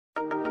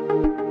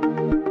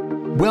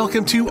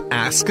Welcome to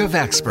Ask of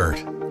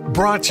Expert,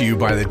 brought to you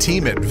by the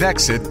team at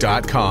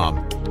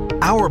Vexit.com.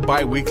 Our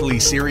bi-weekly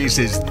series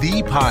is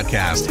the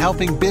podcast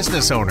helping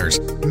business owners,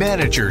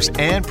 managers,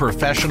 and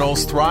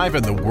professionals thrive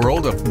in the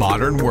world of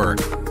modern work.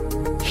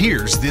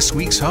 Here's this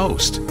week's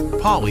host,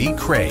 Polly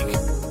Craig.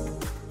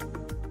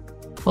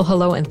 Well,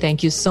 hello, and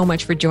thank you so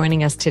much for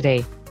joining us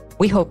today.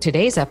 We hope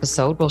today's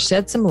episode will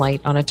shed some light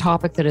on a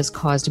topic that has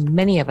caused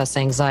many of us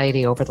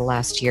anxiety over the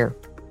last year.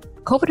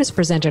 COVID has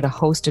presented a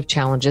host of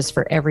challenges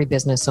for every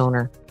business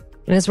owner.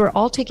 And as we're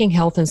all taking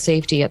health and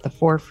safety at the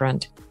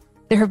forefront,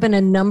 there have been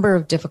a number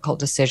of difficult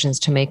decisions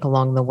to make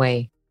along the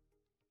way.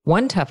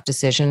 One tough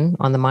decision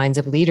on the minds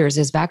of leaders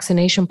is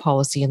vaccination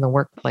policy in the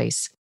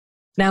workplace.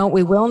 Now,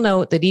 we will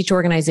note that each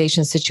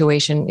organization's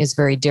situation is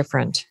very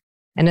different.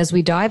 And as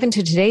we dive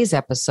into today's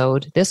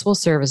episode, this will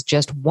serve as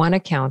just one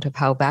account of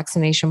how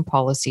vaccination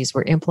policies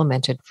were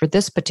implemented for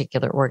this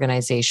particular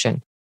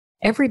organization.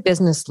 Every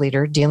business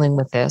leader dealing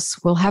with this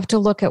will have to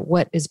look at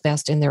what is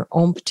best in their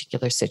own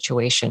particular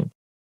situation,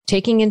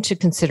 taking into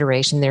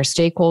consideration their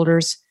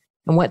stakeholders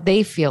and what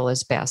they feel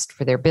is best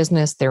for their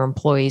business, their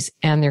employees,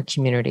 and their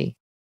community.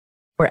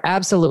 We're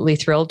absolutely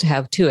thrilled to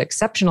have two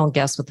exceptional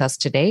guests with us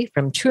today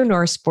from True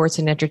North Sports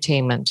and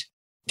Entertainment.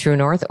 True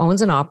North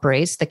owns and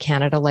operates the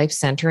Canada Life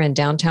Centre in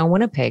downtown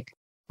Winnipeg,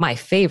 my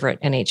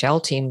favorite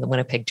NHL team, the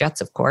Winnipeg Jets,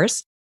 of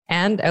course,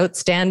 and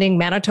outstanding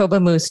Manitoba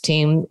Moose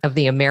team of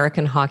the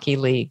American Hockey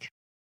League.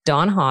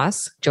 Don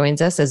Haas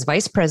joins us as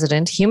Vice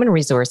President, Human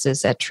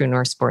Resources at True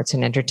North Sports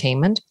and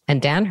Entertainment,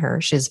 and Dan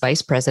Hirsch is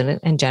Vice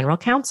President and General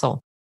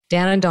Counsel.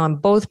 Dan and Don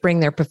both bring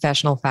their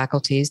professional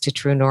faculties to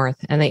True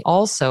North, and they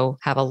also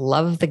have a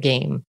love of the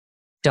game.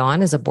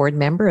 Don is a board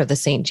member of the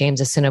St. James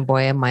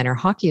Assiniboia Minor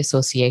Hockey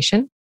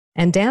Association,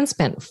 and Dan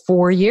spent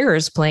 4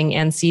 years playing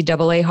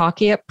NCAA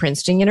hockey at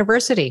Princeton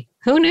University.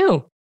 Who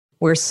knew?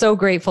 We're so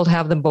grateful to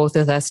have them both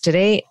with us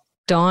today.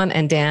 Don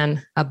and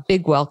Dan, a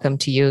big welcome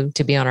to you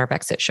to be on our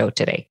Vexit show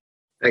today.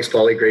 Thanks,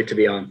 Polly. Great to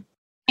be on.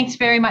 Thanks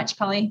very much,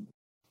 Polly.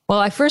 Well,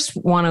 I first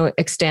want to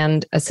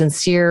extend a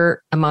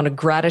sincere amount of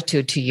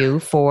gratitude to you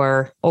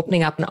for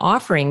opening up an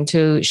offering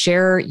to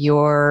share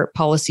your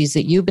policies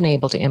that you've been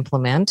able to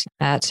implement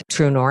at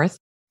True North.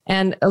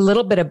 And a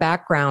little bit of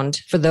background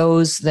for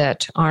those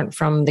that aren't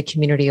from the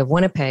community of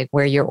Winnipeg,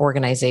 where your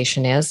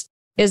organization is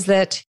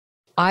that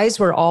eyes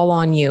were all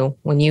on you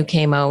when you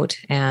came out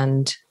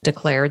and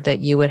declared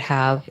that you would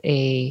have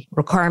a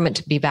requirement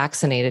to be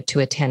vaccinated to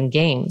attend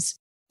games.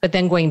 But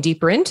then going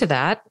deeper into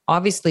that,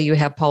 obviously you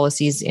have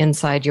policies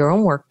inside your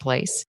own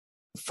workplace.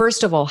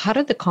 First of all, how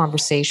did the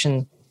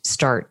conversation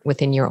start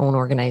within your own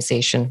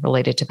organization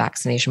related to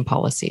vaccination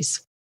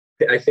policies?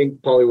 I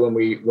think, Polly, when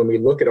we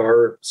look at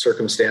our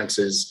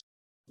circumstances,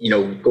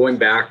 going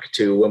back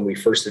to when we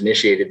first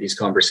initiated these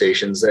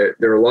conversations, there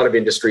are a lot of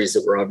industries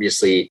that were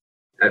obviously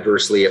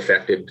adversely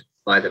affected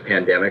by the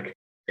pandemic,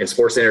 and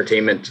sports and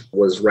entertainment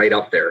was right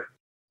up there.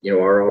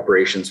 Our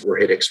operations were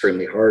hit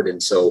extremely hard.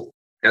 And so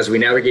as we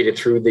navigated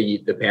through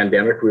the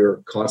pandemic, we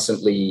were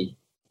constantly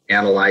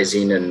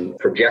analyzing and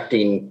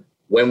projecting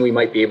when we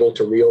might be able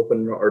to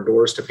reopen our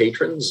doors to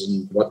patrons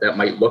and what that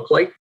might look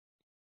like.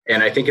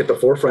 And I think at the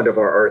forefront of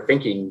our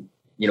thinking,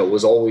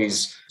 was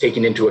always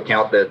taking into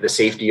account the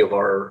safety of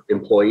our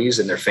employees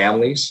and their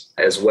families,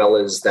 as well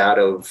as that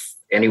of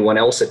anyone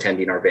else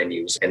attending our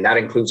venues. And that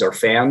includes our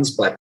fans,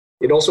 but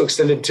it also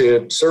extended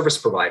to service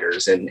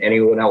providers and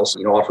anyone else,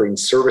 offering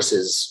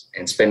services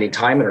and spending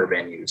time in our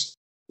venues.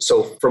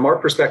 So from our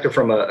perspective,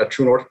 from a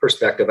True North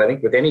perspective, I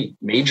think with any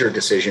major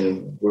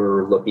decision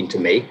we're looking to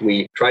make,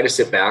 we try to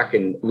sit back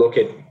and look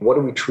at what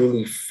do we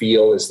truly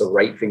feel is the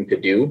right thing to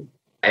do.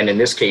 And in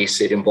this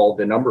case, it involved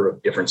a number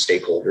of different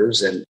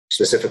stakeholders and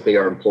specifically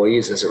our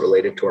employees as it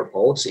related to our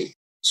policy.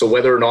 So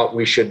whether or not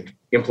we should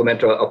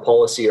implement a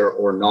policy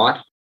or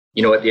not,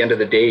 at the end of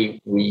the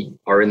day, we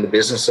are in the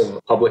business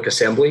of public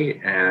assembly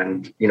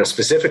and,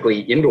 specifically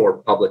indoor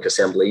public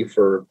assembly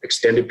for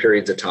extended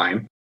periods of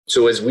time.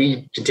 So as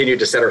we continue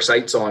to set our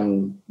sights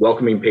on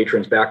welcoming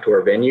patrons back to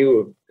our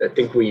venue, I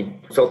think we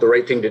felt the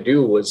right thing to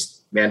do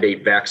was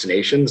mandate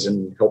vaccinations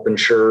and help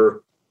ensure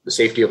the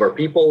safety of our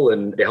people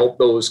and to help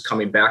those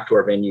coming back to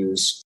our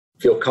venues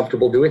feel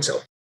comfortable doing so.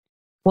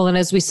 Well, and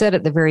as we said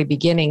at the very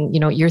beginning,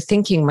 you're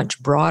thinking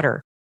much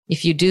broader.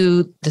 If you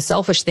do the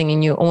selfish thing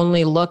and you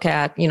only look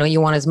at, you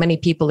want as many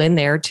people in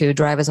there to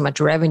drive as much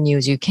revenue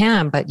as you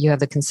can, but you have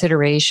the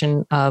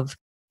consideration of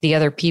the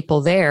other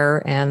people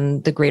there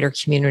and the greater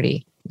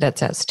community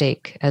that's at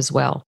stake as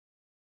well.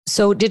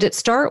 So did it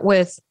start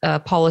with a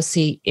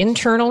policy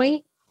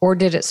internally or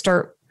did it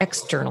start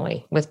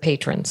externally with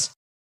patrons?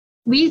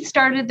 We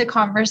started the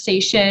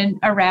conversation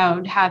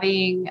around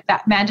having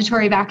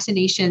mandatory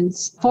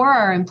vaccinations for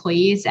our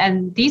employees,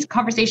 and these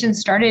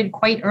conversations started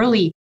quite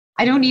early.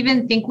 I don't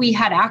even think we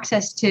had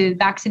access to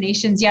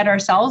vaccinations yet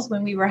ourselves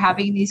when we were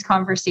having these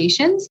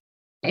conversations.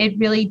 It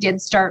really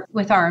did start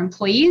with our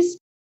employees.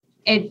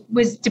 It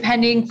was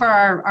depending for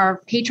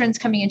our patrons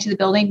coming into the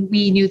building.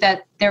 We knew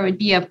that there would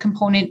be a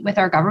component with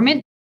our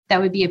government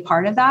that would be a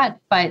part of that.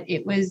 But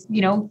it was,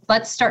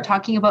 let's start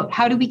talking about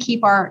how do we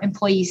keep our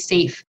employees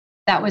safe?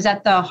 that was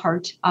at the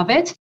heart of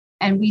it.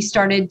 And we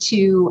started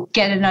to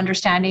get an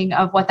understanding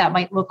of what that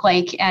might look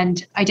like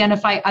and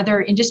identify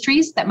other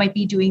industries that might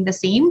be doing the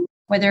same.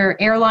 Whether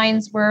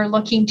airlines were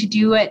looking to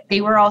do it,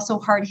 they were also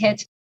hard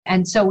hit.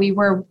 And so we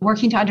were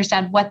working to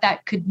understand what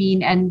that could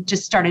mean and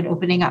just started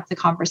opening up the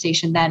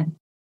conversation then.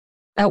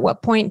 At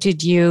what point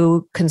did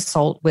you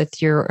consult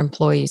with your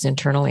employees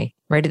internally?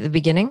 Right at the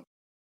beginning?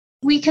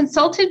 We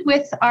consulted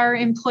with our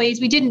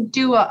employees. We didn't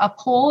do a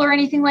poll or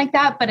anything like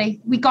that, but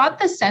we got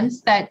the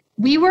sense that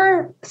we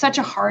were such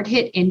a hard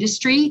hit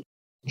industry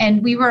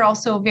and we were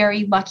also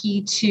very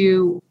lucky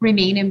to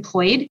remain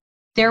employed.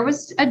 There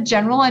was a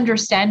general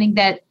understanding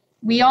that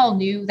we all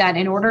knew that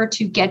in order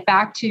to get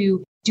back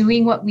to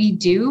doing what we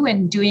do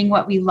and doing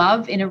what we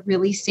love in a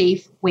really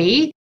safe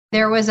way,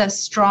 there was a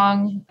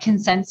strong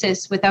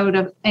consensus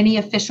without any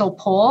official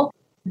poll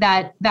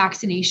that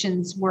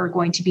vaccinations were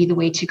going to be the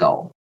way to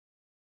go.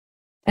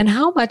 And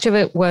how much of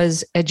it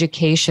was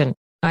education?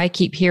 I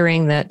keep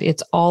hearing that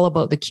it's all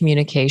about the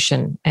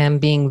communication and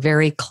being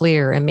very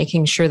clear and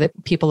making sure that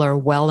people are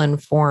well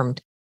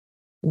informed.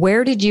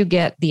 Where did you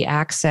get the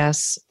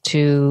access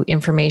to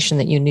information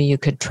that you knew you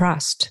could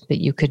trust,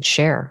 that you could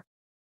share?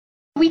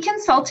 We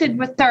consulted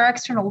with our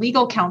external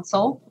legal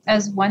counsel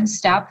as one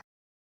step.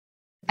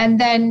 And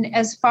then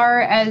as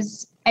far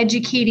as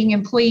educating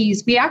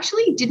employees, we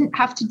actually didn't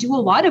have to do a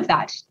lot of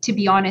that, to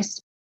be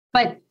honest.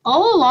 But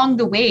all along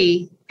the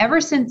way, ever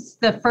since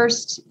the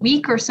first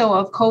week or so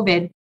of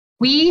COVID,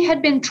 we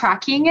had been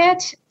tracking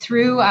it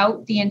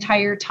throughout the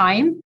entire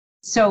time.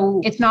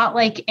 So it's not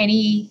like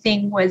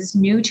anything was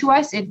new to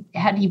us. It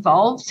had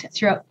evolved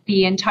throughout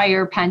the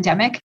entire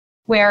pandemic,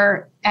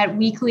 where at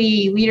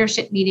weekly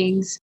leadership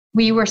meetings,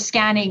 we were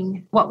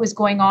scanning what was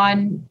going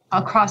on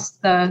across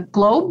the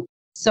globe.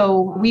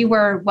 So we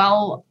were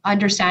well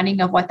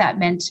understanding of what that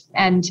meant.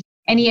 And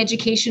any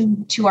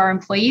education to our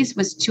employees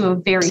was to a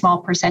very small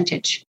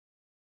percentage.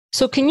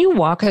 So can you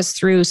walk us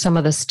through some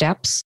of the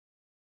steps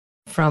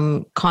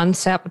from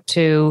concept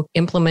to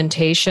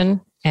implementation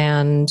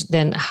and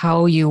then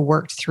how you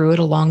worked through it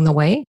along the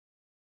way?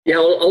 Yeah,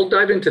 I'll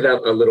dive into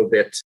that a little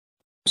bit.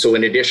 So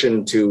in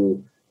addition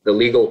to the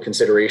legal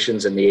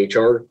considerations and the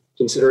HR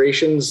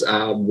considerations,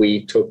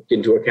 we took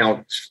into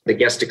account the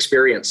guest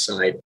experience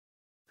side,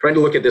 trying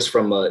to look at this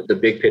from the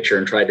big picture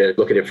and try to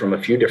look at it from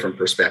a few different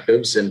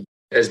perspectives. And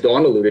as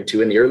Dawn alluded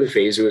to, in the early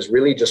phase, it was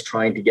really just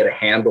trying to get a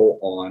handle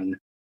on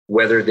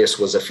whether this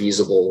was a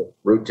feasible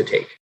route to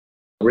take.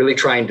 Really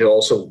trying to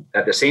also,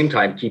 at the same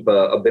time, keep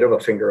a bit of a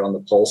finger on the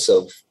pulse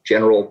of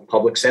general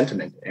public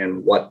sentiment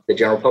and what the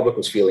general public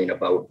was feeling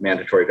about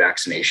mandatory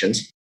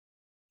vaccinations.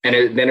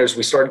 And then as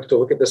we started to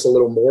look at this a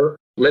little more,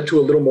 led to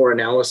a little more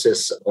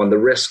analysis on the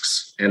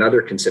risks and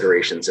other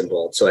considerations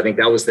involved. So I think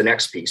that was the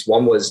next piece.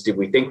 One was, did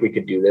we think we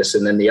could do this?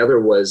 And then the other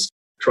was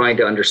trying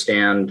to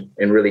understand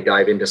and really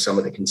dive into some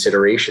of the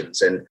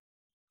considerations and,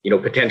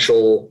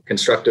 potential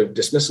constructive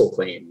dismissal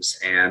claims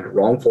and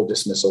wrongful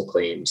dismissal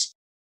claims,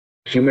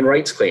 human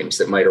rights claims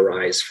that might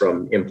arise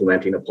from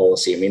implementing a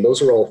policy. I mean,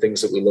 those are all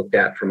things that we looked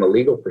at from a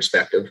legal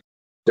perspective.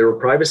 There were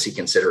privacy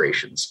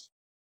considerations.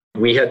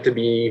 We had to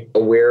be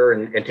aware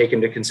and take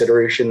into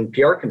consideration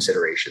PR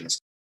considerations.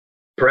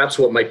 Perhaps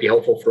what might be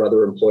helpful for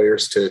other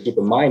employers to keep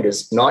in mind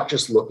is not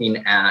just looking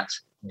at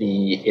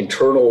the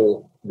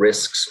internal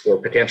risks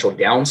or potential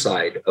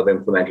downside of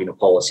implementing a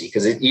policy,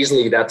 because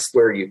easily that's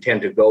where you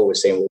tend to go,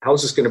 is saying, well,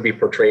 how's this going to be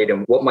portrayed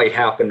and what might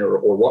happen or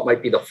what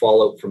might be the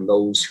fallout from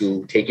those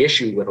who take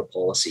issue with a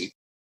policy.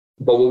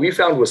 But what we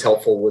found was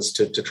helpful was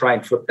to try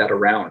and flip that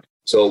around.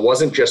 So it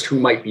wasn't just who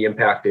might be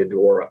impacted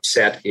or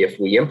upset if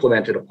we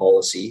implemented a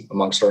policy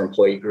amongst our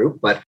employee group,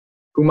 but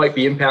who might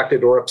be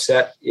impacted or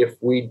upset if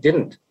we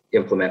didn't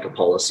implement a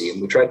policy.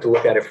 And we tried to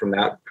look at it from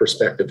that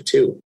perspective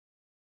too.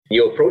 The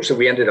approach that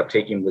we ended up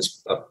taking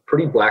was a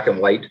pretty black and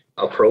white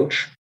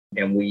approach,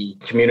 and we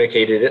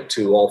communicated it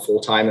to all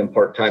full-time and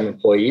part-time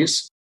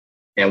employees.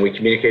 And we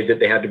communicated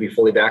that they had to be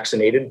fully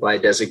vaccinated by a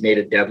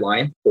designated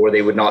deadline, or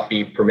they would not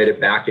be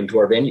permitted back into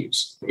our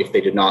venues if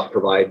they did not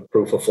provide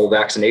proof of full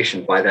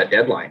vaccination by that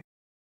deadline.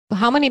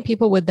 How many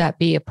people would that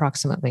be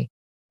approximately?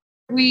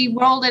 We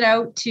rolled it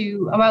out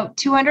to about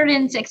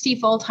 260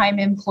 full-time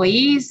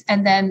employees,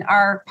 and then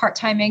our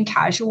part-time and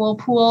casual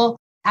pool.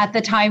 At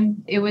the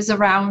time, it was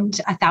around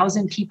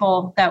 1,000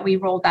 people that we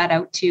rolled that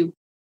out to.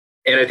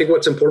 And I think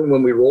what's important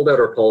when we rolled out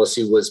our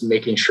policy was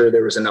making sure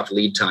there was enough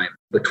lead time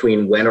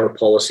between when our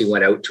policy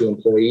went out to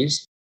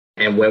employees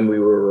and when we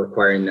were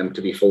requiring them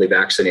to be fully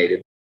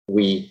vaccinated.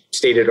 We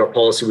stated our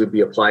policy would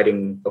be applied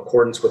in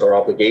accordance with our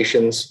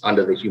obligations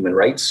under the Human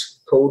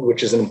Rights Code,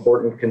 which is an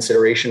important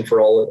consideration for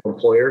all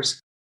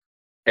employers.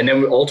 And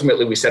then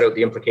ultimately, we set out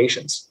the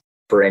implications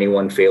for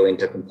anyone failing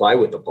to comply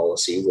with the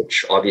policy,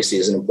 which obviously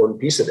is an important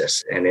piece of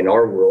this. And in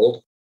our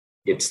world,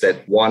 it's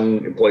that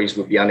one, employees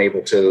would be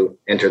unable to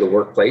enter the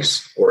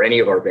workplace or any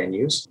of our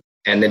venues.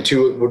 And then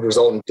two, it would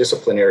result in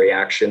disciplinary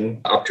action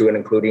up to and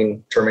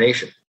including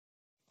termination.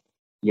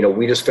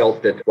 We just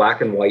felt that black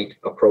and white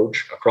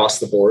approach across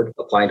the board,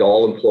 applying to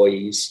all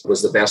employees,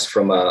 was the best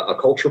from a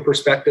culture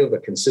perspective, a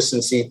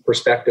consistency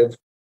perspective,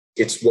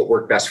 it's what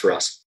worked best for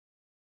us.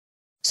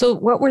 So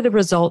what were the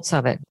results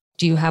of it?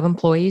 Do you have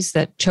employees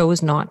that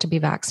chose not to be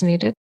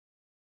vaccinated?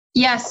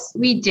 Yes,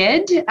 we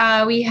did.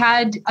 We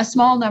had a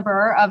small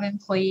number of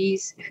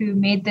employees who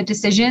made the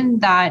decision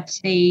that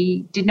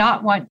they did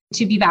not want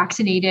to be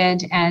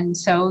vaccinated. And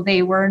so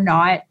they were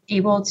not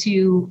able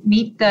to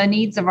meet the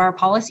needs of our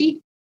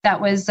policy.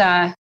 That was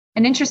an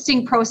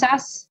interesting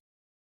process.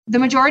 The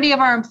majority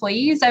of our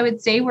employees, I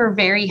would say, were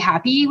very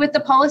happy with the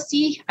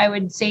policy. I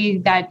would say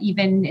that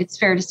even it's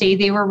fair to say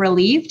they were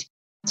relieved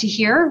to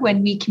hear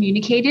when we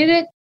communicated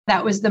it.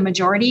 That was the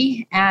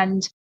majority.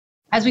 And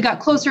as we got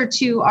closer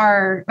to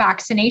our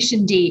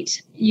vaccination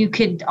date, you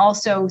could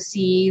also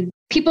see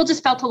people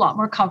just felt a lot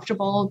more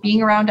comfortable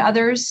being around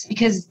others,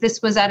 because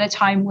this was at a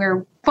time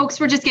where folks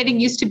were just getting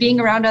used to being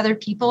around other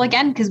people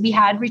again, because we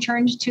had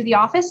returned to the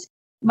office,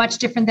 much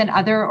different than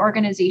other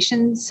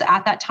organizations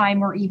at that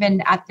time or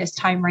even at this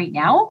time right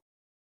now.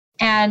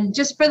 And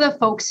just for the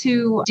folks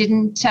who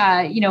didn't,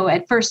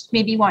 at first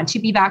maybe want to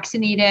be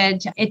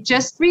vaccinated, it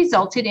just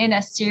resulted in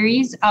a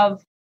series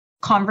of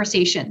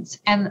conversations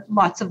and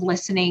lots of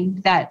listening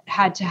that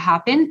had to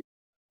happen.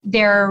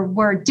 There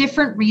were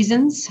different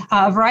reasons,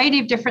 a variety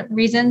of different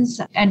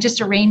reasons, and just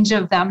a range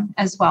of them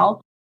as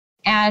well.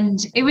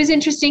 And it was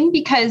interesting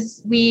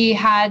because we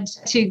had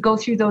to go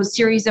through those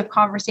series of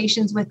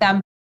conversations with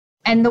them.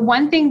 And the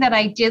one thing that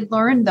I did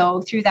learn,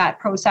 though, through that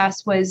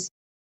process was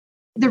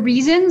the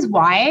reasons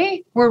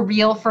why were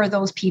real for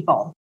those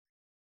people.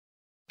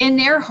 In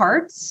their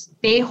hearts,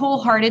 they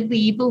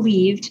wholeheartedly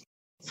believed,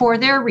 for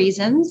their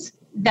reasons,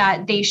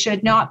 that they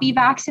should not be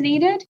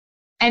vaccinated.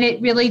 And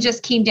it really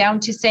just came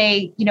down to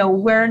say,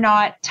 we're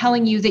not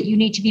telling you that you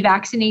need to be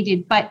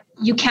vaccinated, but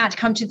you can't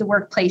come to the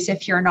workplace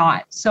if you're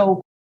not.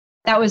 So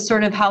that was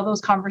sort of how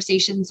those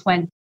conversations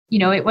went.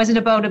 It wasn't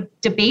about a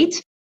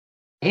debate.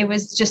 It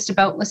was just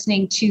about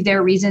listening to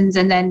their reasons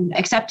and then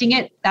accepting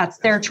it. That's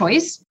their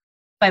choice.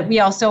 But we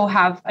also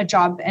have a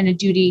job and a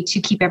duty to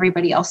keep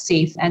everybody else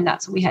safe. And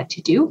that's what we had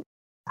to do.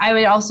 I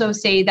would also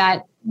say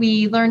that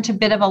we learned a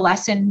bit of a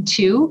lesson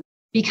too,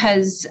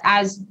 because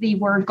as the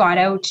word got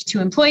out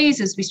to employees,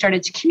 as we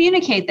started to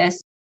communicate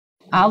this,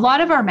 a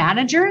lot of our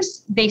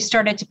managers, they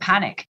started to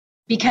panic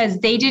because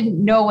they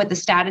didn't know what the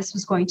status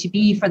was going to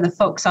be for the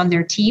folks on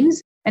their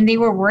teams. And they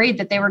were worried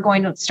that they were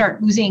going to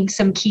start losing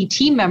some key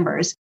team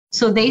members.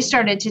 So they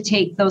started to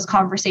take those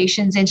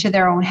conversations into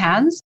their own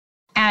hands.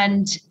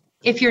 And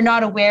if you're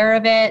not aware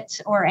of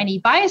it or any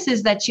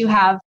biases that you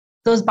have,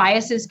 those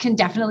biases can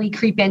definitely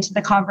creep into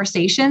the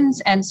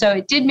conversations. And so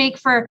it did make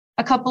for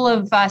a couple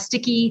of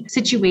sticky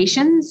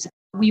situations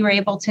we were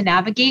able to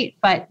navigate,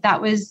 but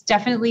that was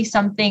definitely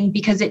something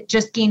because it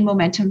just gained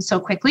momentum so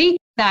quickly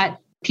that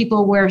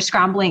people were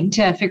scrambling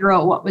to figure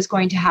out what was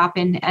going to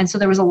happen. And so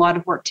there was a lot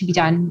of work to be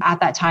done at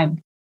that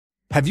time.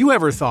 Have you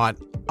ever thought,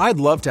 I'd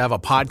love to have a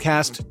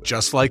podcast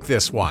just like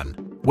this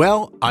one?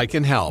 Well, I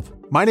can help.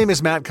 My name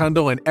is Matt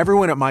Kundle, and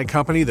everyone at my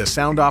company, the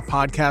Sound Off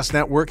Podcast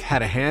Network,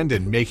 had a hand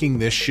in making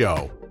this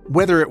show.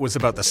 Whether it was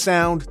about the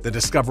sound, the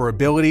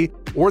discoverability,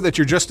 or that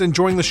you're just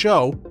enjoying the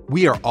show,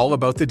 we are all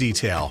about the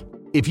detail.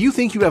 If you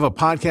think you have a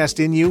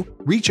podcast in you,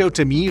 reach out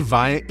to me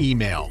via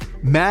email,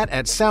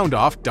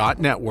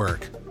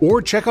 matt@soundoff.network,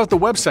 or check out the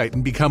website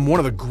and become one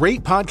of the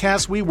great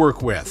podcasts we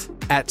work with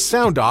at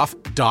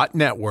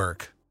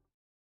soundoff.network.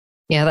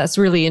 Yeah, that's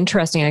really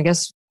interesting. I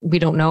guess we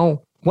don't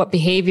know what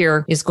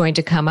behavior is going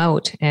to come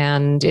out.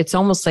 And it's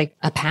almost like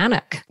a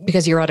panic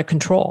because you're out of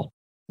control.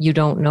 You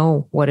don't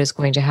know what is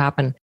going to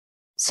happen.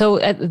 So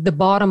at the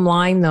bottom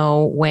line,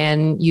 though,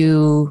 when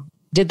you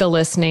did the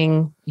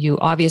listening, you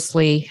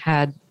obviously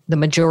had the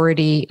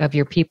majority of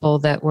your people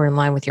that were in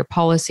line with your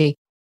policy.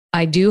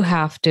 I do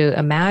have to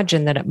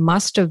imagine that it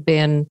must have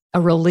been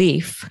a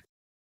relief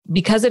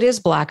because it is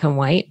black and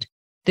white.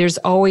 There's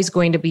always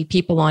going to be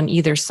people on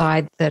either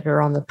side that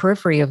are on the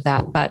periphery of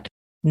that. But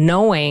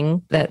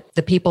knowing that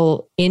the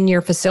people in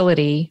your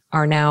facility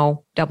are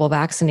now double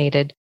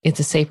vaccinated, it's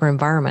a safer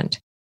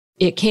environment.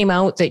 It came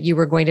out that you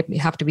were going to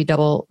have to be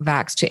double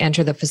vaxxed to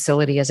enter the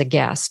facility as a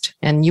guest.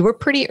 And you were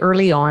pretty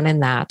early on in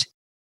that.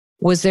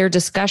 Was there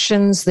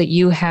discussions that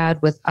you had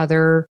with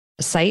other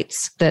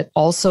sites that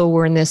also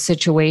were in this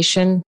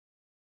situation?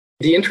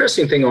 The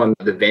interesting thing on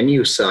the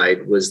venue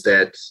side was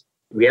that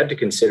we had to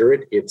consider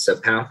it. It's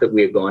a path that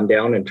we had gone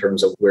down in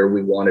terms of where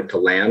we wanted to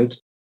land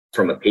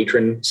from a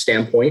patron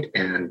standpoint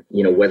and,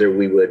 whether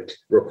we would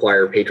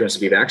require patrons to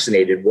be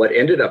vaccinated. What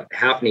ended up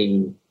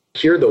happening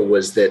here, though,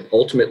 was that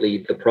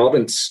ultimately the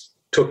province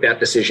took that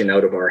decision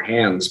out of our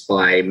hands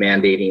by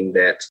mandating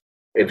that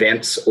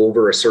events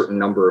over a certain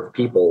number of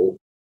people,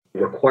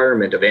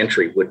 requirement of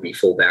entry would be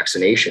full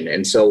vaccination.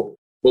 And so,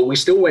 but we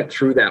still went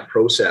through that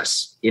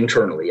process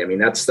internally. I mean,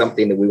 that's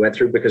something that we went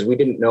through because we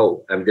didn't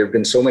know. I mean, there have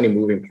been so many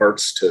moving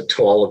parts to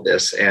all of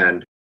this.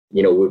 And,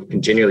 we've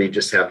continually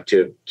just have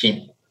to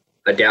keep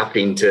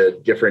adapting to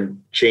different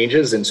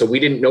changes. And so we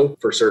didn't know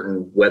for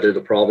certain whether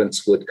the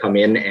province would come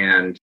in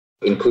and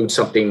include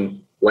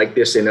something like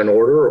this in an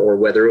order or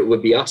whether it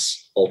would be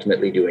us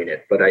ultimately doing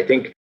it. But I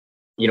think,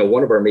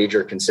 one of our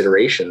major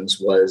considerations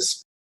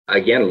was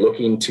again,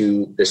 looking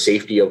to the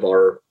safety of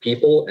our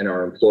people and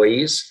our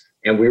employees.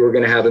 And we were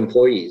going to have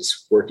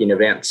employees working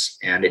events.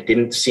 And it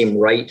didn't seem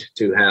right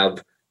to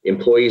have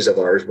employees of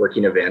ours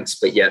working events,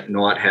 but yet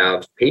not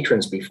have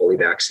patrons be fully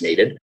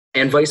vaccinated,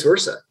 and vice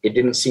versa. It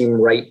didn't seem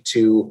right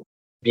to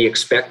be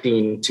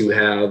expecting to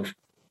have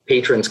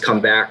patrons come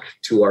back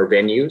to our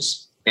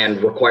venues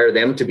and require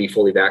them to be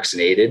fully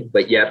vaccinated,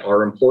 but yet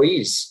our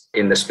employees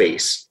in the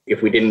space,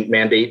 if we didn't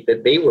mandate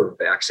that they were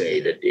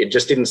vaccinated, it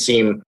just didn't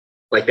seem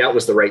like that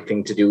was the right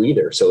thing to do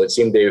either. So it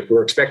seemed that if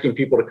we're expecting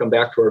people to come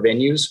back to our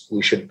venues,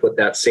 we should put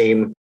that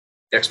same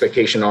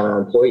expectation on our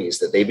employees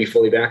that they be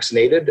fully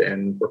vaccinated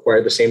and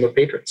require the same of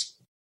patrons.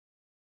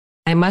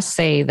 I must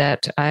say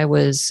that I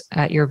was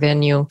at your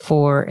venue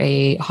for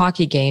a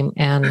hockey game.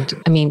 And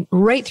I mean,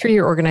 right through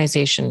your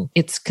organization,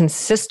 it's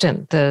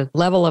consistent, the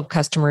level of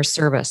customer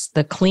service,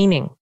 the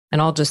cleaning.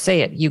 And I'll just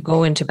say it, you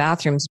go into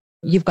bathrooms,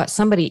 you've got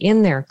somebody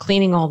in there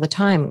cleaning all the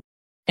time.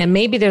 And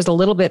maybe there's a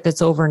little bit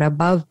that's over and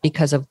above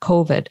because of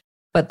COVID,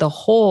 but the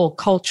whole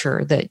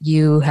culture that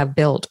you have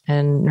built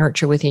and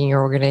nurture within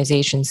your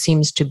organization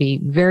seems to be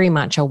very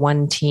much a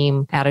one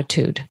team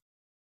attitude.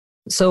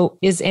 So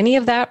is any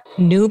of that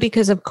new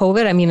because of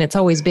COVID? I mean, it's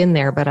always been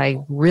there, but I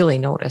really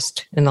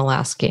noticed in the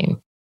last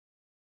game.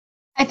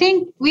 I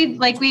think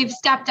we've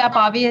stepped up,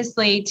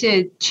 obviously,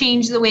 to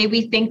change the way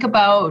we think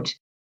about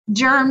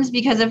germs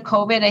because of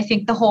COVID. I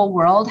think the whole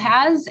world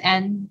has.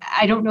 And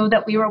I don't know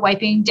that we were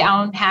wiping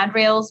down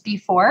handrails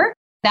before.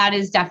 That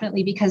is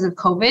definitely because of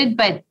COVID,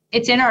 but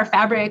it's in our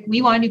fabric.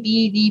 We want to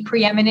be the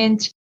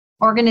preeminent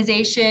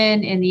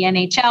organization in the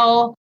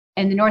NHL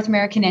and the North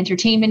American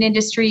entertainment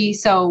industry.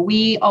 So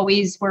we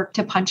always work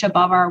to punch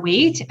above our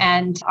weight.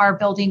 And our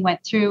building went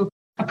through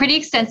a pretty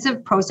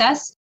extensive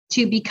process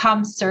to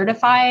become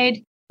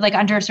certified, like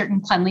under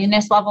certain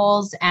cleanliness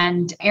levels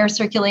and air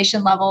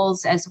circulation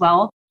levels as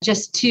well,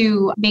 just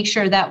to make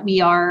sure that we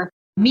are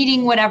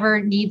meeting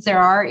whatever needs there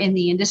are in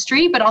the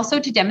industry, but also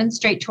to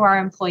demonstrate to our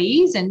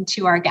employees and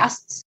to our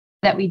guests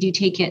that we do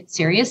take it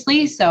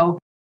seriously. So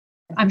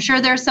I'm sure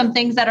there's some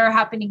things that are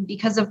happening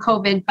because of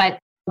COVID, but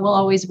we'll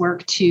always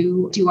work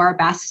to do our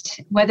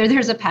best, whether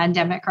there's a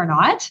pandemic or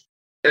not.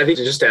 I think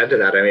to just add to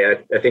that, I mean,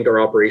 I think our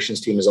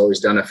operations team has always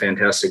done a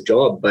fantastic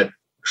job, but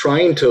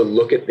trying to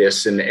look at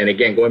this, and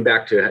again, going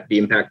back to the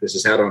impact this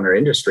has had on our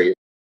industry,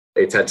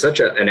 it's had such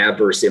an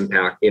adverse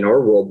impact in our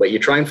world, but you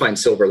try and find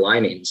silver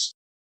linings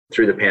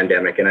through the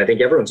pandemic. And I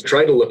think everyone's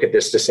tried to look at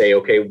this to say,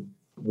 okay,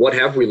 what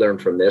have we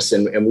learned from this?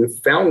 And we've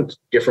found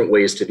different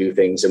ways to do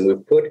things, and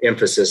we've put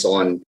emphasis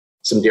on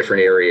some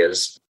different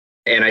areas.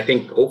 And I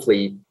think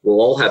hopefully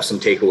we'll all have some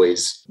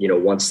takeaways,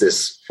 once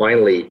this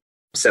finally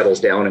settles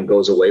down and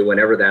goes away,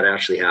 whenever that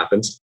actually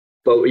happens.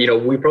 But,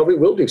 we probably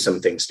will do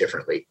some things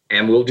differently,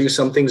 and we'll do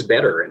some things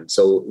better. And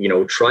so,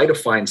 try to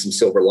find some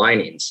silver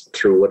linings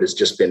through what has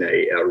just been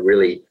a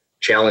really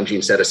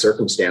challenging set of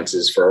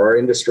circumstances for our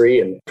industry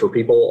and for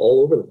people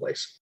all over the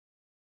place.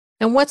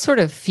 And what sort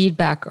of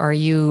feedback are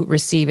you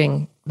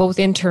receiving, both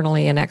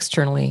internally and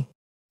externally,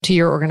 to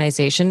your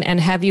organization? And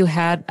have you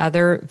had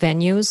other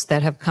venues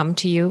that have come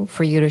to you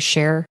for you to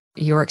share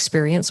your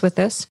experience with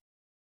this?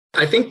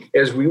 I think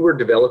as we were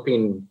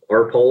developing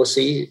our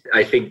policy,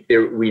 I think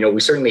we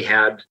certainly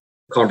had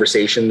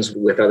conversations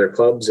with other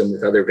clubs and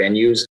with other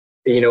venues.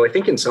 I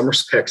think in some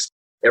respects,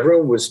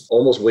 everyone was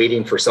almost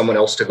waiting for someone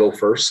else to go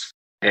first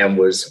and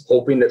was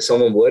hoping that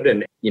someone would.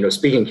 And,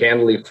 speaking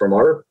candidly from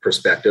our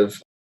perspective,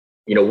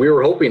 we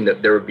were hoping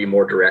that there would be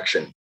more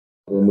direction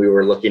when we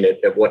were looking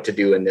at what to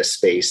do in this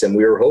space. And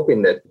we were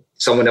hoping that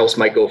someone else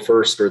might go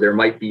first, or there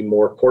might be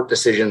more court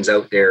decisions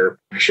out there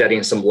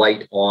shedding some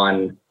light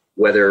on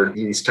whether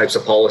these types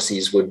of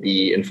policies would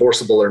be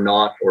enforceable or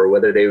not, or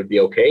whether they would be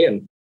okay.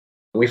 And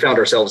we found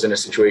ourselves in a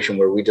situation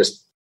where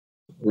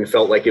we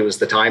felt like it was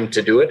the time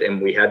to do it,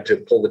 and we had to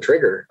pull the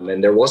trigger.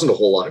 And there wasn't a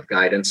whole lot of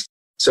guidance.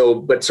 So,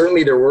 but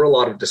certainly there were a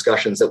lot of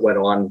discussions that went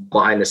on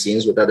behind the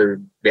scenes with other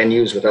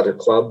venues, with other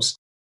clubs,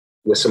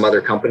 with some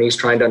other companies,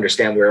 trying to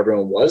understand where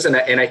everyone was. And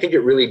I think it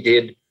really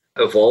did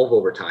evolve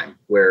over time,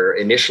 where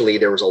initially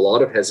there was a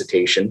lot of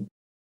hesitation.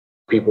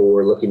 People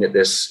were looking at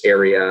this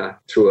area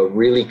through a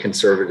really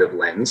conservative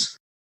lens.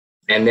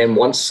 And then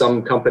once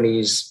some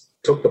companies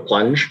took the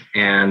plunge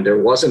and there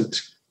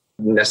wasn't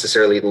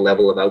necessarily the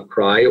level of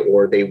outcry,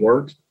 or they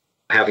weren't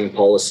having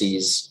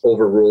policies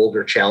overruled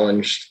or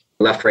challenged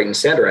left, right, and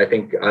center, I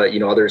think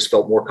others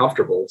felt more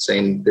comfortable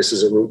saying this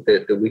is a route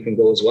that we can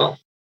go as well.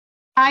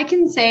 I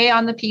can say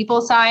on the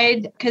people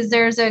side, because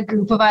there's a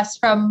group of us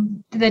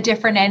from the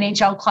different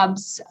NHL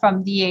clubs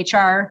from the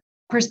HR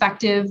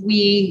perspective,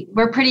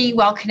 we're pretty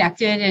well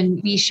connected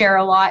and we share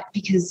a lot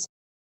because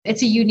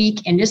it's a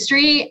unique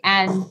industry.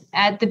 And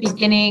at the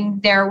beginning,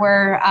 there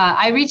were,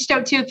 I reached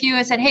out to a few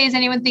and said, hey, is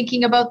anyone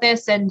thinking about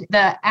this? And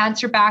the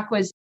answer back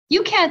was,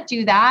 you can't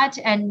do that.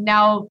 And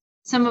now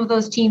some of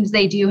those teams,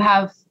 they do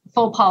have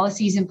full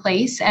policies in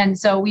place. And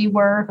so we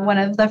were one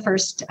of the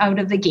first out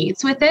of the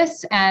gates with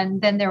this.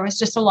 And then there was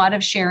just a lot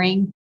of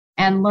sharing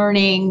and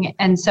learning.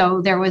 And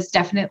so there was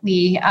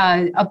definitely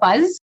a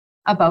buzz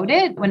about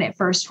it when it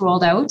first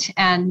rolled out.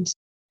 And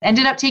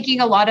Ended up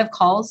taking a lot of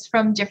calls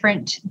from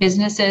different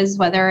businesses,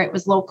 whether it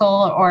was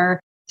local or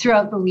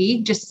throughout the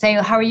league, just to say,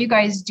 how are you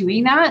guys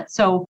doing that?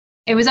 So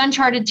it was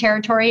uncharted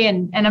territory.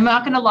 And I'm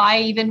not going to lie,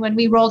 even when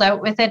we rolled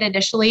out with it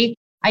initially,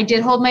 I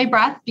did hold my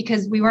breath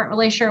because we weren't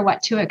really sure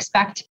what to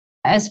expect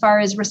as far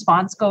as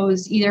response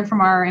goes, either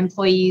from our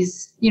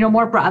employees,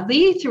 more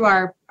broadly through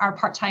our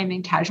part-time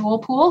and casual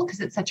pool, because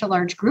it's such a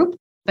large group.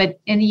 But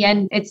in the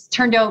end, it's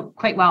turned out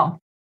quite well.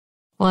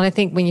 Well, and I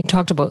think when you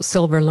talked about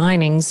silver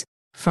linings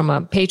from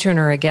a patron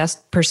or a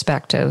guest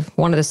perspective,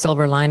 one of the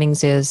silver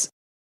linings is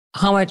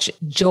how much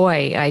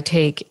joy I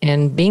take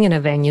in being in a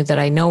venue that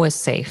I know is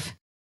safe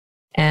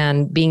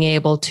and being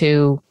able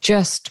to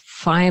just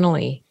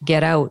finally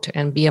get out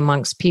and be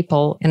amongst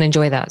people and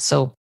enjoy that.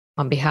 So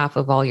on behalf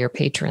of all your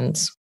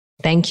patrons,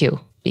 thank you,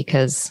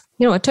 because,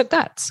 it took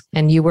guts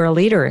and you were a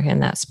leader in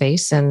that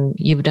space and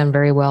you've done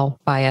very well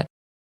by it.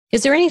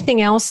 Is there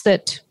anything else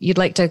that you'd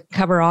like to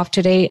cover off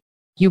today?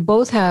 You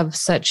both have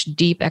such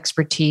deep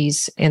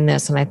expertise in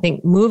this. And I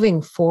think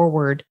moving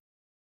forward,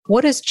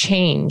 what has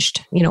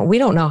changed? We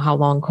don't know how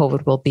long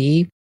COVID will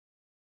be.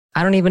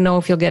 I don't even know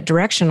if you'll get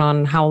direction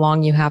on how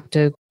long you have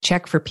to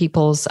check for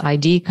people's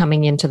ID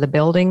coming into the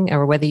building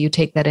or whether you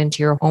take that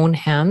into your own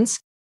hands.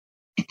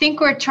 I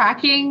think we're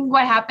tracking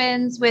what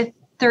happens with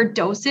third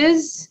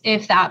doses.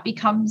 If that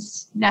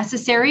becomes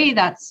necessary,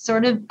 that's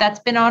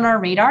been on our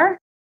radar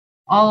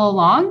all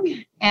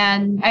along.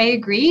 And I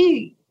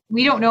agree.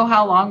 We don't know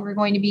how long we're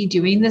going to be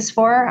doing this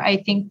for. I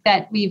think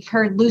that we've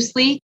heard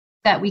loosely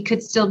that we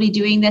could still be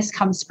doing this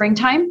come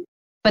springtime,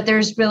 but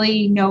there's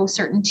really no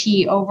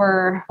certainty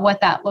over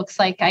what that looks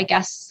like. I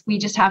guess we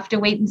just have to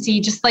wait and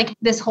see, just like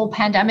this whole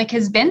pandemic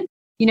has been.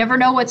 You never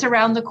know what's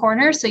around the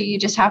corner, so you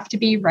just have to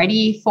be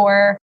ready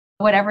for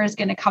whatever is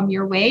going to come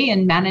your way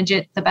and manage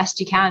it the best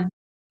you can.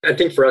 I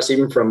think for us,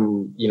 even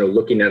from,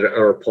 looking at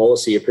our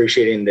policy,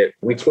 appreciating that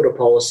we put a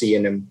policy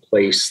in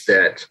place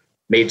that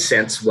made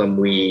sense when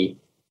we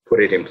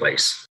put it in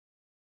place,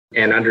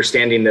 and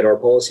understanding that our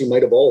policy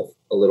might evolve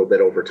a little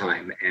bit over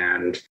time.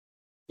 And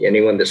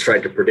anyone that's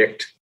tried to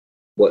predict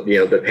what,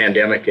 the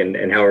pandemic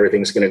and how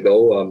everything's going to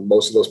go,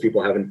 most of those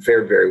people haven't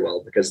fared very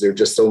well because there are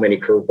just so many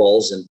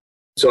curveballs. And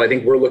so I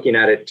think we're looking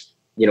at it,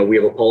 we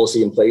have a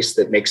policy in place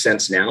that makes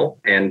sense now.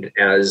 And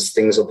as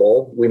things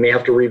evolve, we may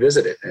have to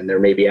revisit it. And there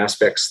may be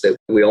aspects that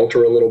we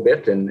alter a little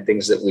bit and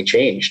things that we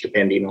change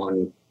depending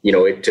on,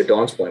 to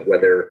Dawn's point,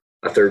 whether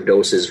a third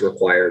dose is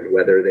required,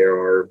 whether there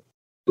are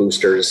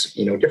boosters,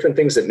 different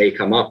things that may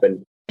come up.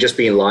 And just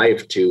being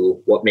live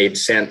to what made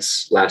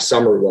sense last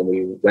summer when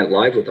we went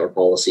live with our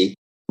policy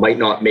might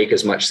not make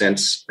as much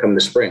sense come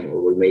the spring,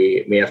 or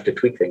we may have to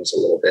tweak things a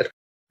little bit.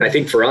 I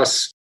think for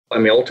us,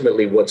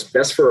 ultimately what's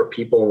best for our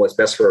people and what's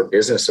best for our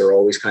business are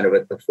always kind of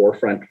at the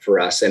forefront for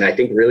us. And I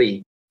think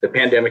really the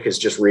pandemic has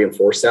just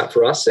reinforced that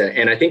for us.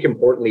 And I think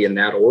importantly in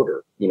that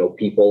order,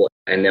 people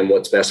and then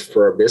what's best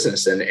for our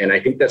business. And I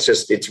think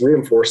it's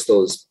reinforced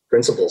those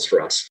principles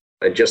for us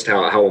and just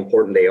how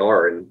important they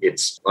are. And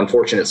it's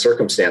unfortunate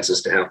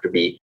circumstances to have to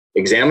be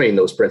examining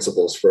those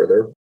principles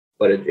further,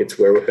 but it's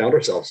where we found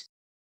ourselves.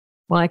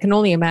 Well, I can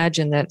only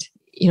imagine that,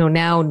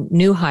 now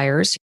new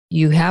hires,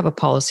 you have a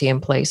policy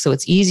in place. So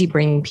it's easy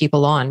bringing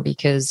people on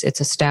because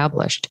it's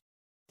established.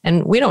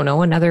 And we don't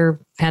know, another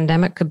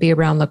pandemic could be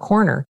around the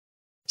corner.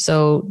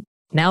 So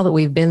now that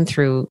we've been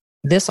through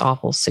this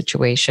awful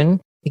situation,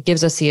 it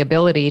gives us the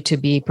ability to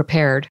be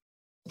prepared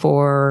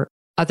for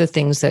other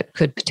things that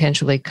could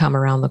potentially come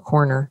around the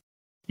corner.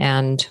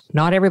 And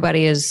not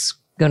everybody is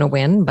going to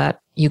win, but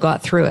you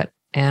got through it.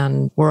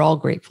 And we're all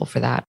grateful for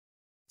that.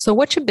 So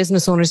what should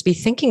business owners be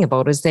thinking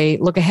about as they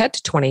look ahead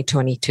to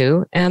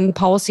 2022 and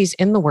policies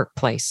in the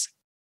workplace?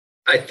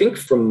 I think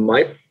from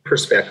my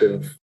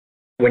perspective,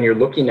 when you're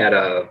looking at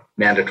a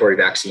mandatory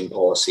vaccine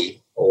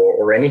policy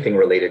or anything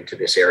related to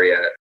this area,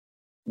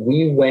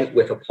 we went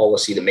with a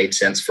policy that made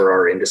sense for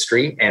our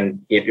industry,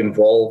 and it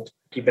involved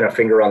keeping a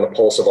finger on the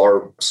pulse of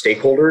our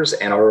stakeholders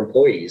and our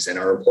employees and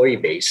our employee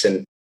base.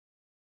 And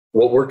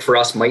what worked for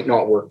us might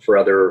not work for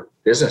other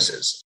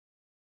businesses.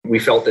 We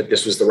felt that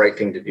this was the right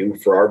thing to do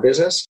for our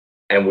business,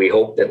 and we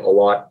hope that a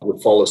lot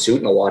would follow suit,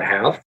 and a lot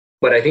have.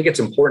 But I think it's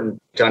important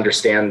to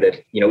understand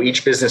that,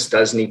 each business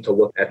does need to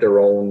look at their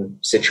own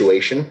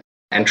situation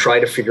and try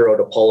to figure out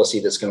a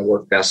policy that's going to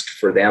work best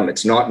for them.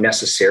 It's not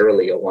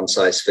necessarily a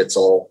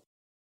one-size-fits-all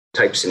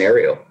type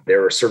scenario.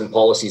 There are certain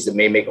policies that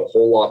may make a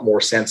whole lot more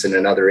sense in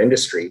another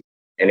industry.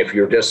 And if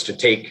you're just to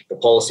take the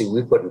policy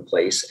we put in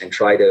place and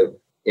try to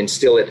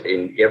instill it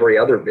in every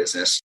other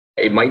business,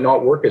 it might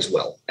not work as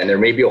well. And there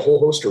may be a whole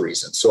host of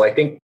reasons. So I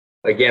think,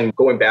 again,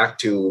 going back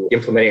to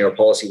implementing our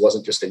policy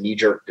wasn't just a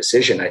knee-jerk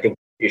decision. I think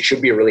it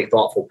should be a really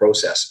thoughtful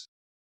process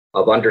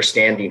of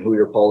understanding who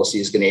your policy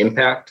is going to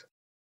impact,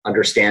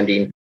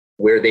 understanding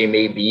where they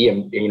may be,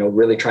 and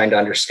really trying to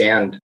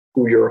understand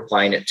who you're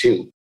applying it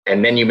to.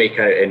 And then you make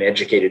an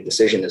educated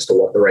decision as to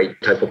what the right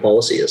type of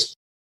policy is.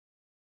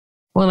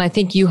 Well, I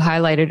think you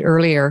highlighted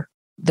earlier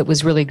that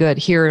was really good.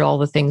 Here are all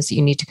the things that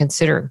you need to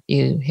consider.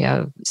 You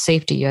have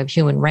safety, you have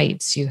human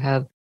rights, you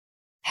have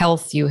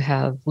health, you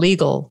have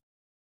legal.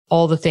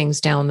 all the things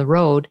down the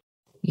road.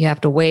 You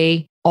have to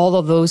weigh all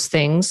of those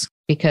things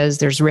because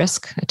there's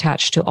risk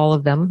attached to all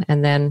of them,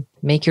 and then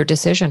make your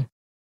decision.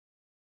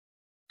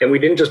 And we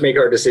didn't just make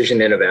our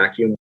decision in a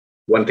vacuum.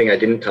 One thing I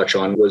didn't touch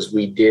on was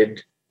we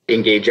did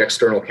engage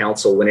external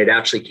counsel when it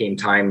actually came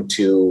time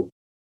to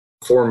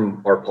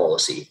form our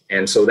policy.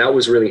 And so that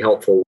was really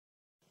helpful.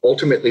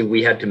 Ultimately,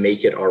 we had to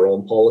make it our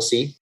own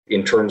policy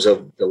in terms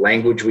of the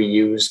language we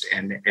used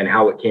and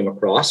how it came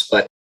across.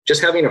 But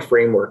just having a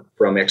framework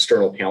from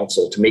external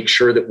counsel to make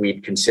sure that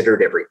we'd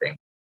considered everything.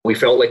 We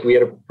felt like we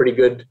had a pretty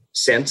good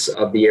sense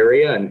of the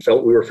area and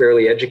felt we were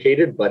fairly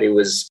educated, but it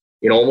was,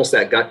 almost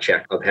that gut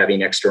check of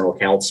having external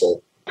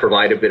counsel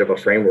provide a bit of a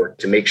framework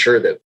to make sure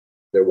that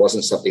there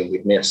wasn't something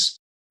we'd miss.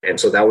 And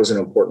so that was an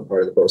important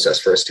part of the process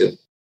for us too.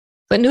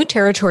 But new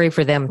territory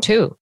for them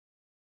too.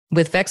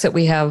 With Vexit,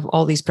 we have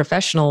all these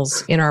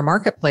professionals in our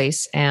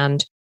marketplace,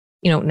 and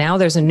now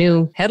there's a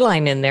new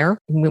headline in there.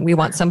 We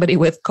want somebody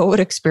with COVID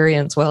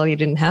experience. Well, you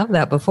didn't have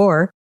that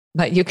before,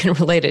 but you can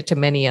relate it to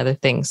many other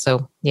things.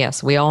 So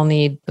yes, we all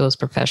need those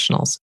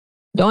professionals.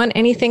 Dawn,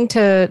 anything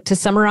to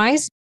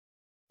summarize?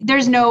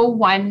 There's no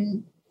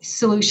one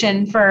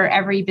solution for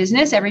every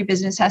business. Every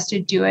business has to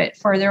do it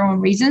for their own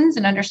reasons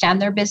and understand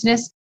their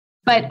business,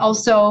 but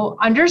also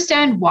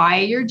understand why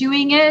you're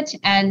doing it.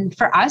 And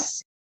for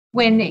us,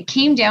 when it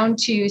came down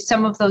to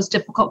some of those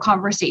difficult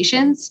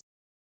conversations,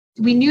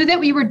 we knew that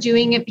we were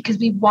doing it because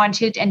we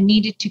wanted and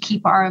needed to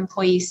keep our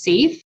employees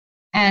safe.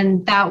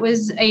 And that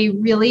was a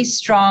really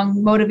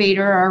strong motivator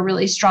or a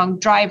really strong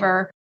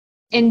driver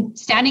in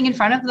standing in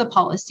front of the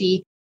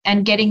policy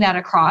and getting that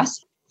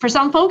across. For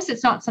some folks,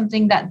 it's not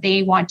something that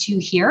they want to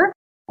hear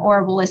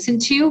or will listen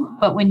to,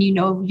 but when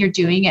you're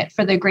doing it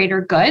for the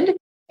greater good,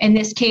 in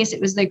this case, it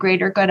was the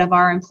greater good of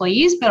our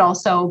employees, but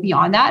also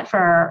beyond that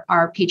for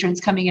our patrons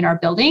coming in our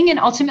building and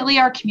ultimately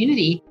our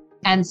community.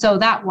 And so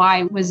that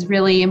why was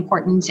really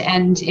important.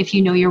 And if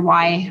you know your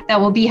why, that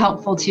will be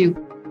helpful too.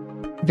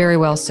 Very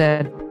well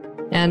said.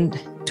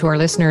 And to our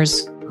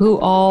listeners who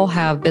all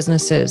have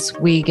businesses,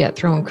 we get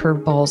thrown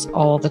curveballs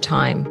all the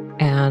time.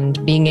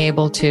 And being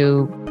able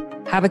to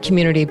have a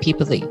community of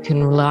people that you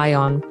can rely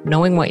on,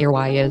 knowing what your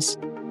why is,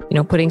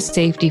 putting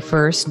safety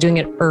first, doing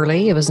it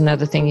early. It was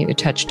another thing you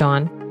touched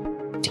on.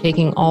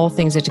 Taking all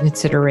things into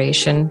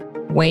consideration,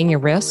 weighing your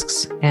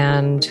risks,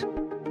 and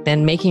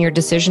then making your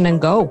decision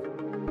and go.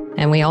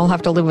 And we all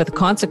have to live with the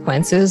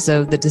consequences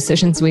of the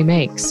decisions we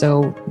make.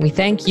 So we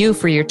thank you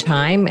for your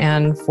time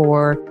and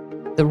for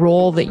the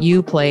role that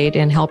you played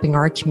in helping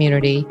our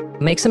community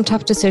make some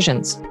tough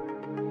decisions.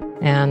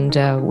 And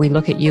we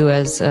look at you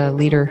as a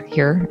leader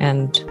here,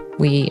 and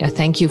we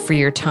thank you for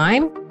your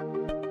time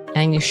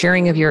and your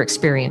sharing of your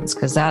experience,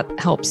 because that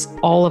helps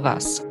all of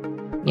us.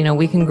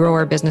 We can grow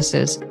our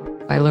businesses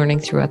by learning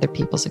through other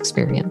people's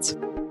experience.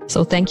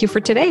 So thank you for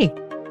today.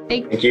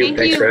 Thank you.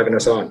 Thanks for having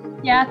us on.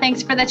 Yeah,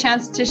 thanks for the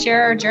chance to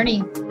share our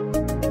journey.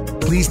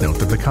 Please note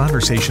that the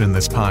conversation in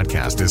this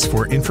podcast is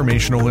for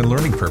informational and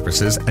learning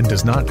purposes and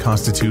does not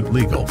constitute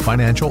legal,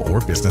 financial,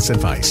 or business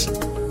advice.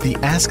 The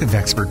Ask a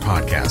Vexpert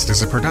podcast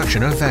is a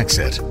production of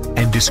Vexit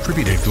and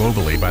distributed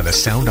globally by the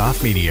Sound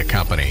Off Media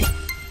Company.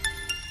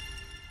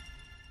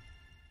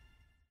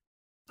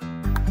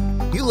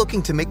 You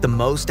looking to make the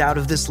most out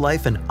of this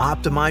life and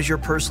optimize your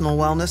personal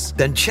wellness?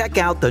 Then check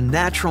out the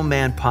Natural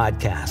Man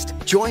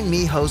podcast. Join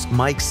me, host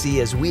Mike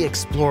C., as we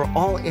explore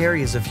all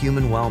areas of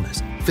human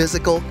wellness,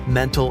 physical,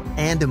 mental,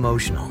 and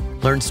emotional.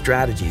 Learn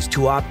strategies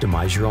to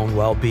optimize your own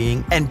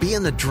well-being and be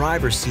in the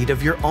driver's seat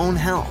of your own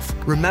health.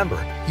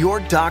 Remember, your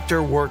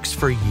doctor works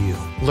for you.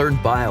 Learn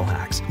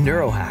biohacks,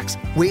 neurohacks,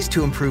 ways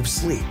to improve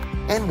sleep,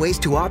 and ways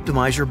to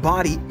optimize your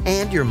body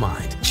and your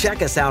mind.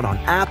 Check us out on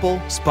Apple,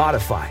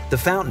 Spotify, the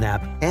Fountain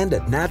app, and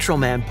at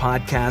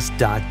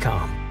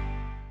naturalmanpodcast.com.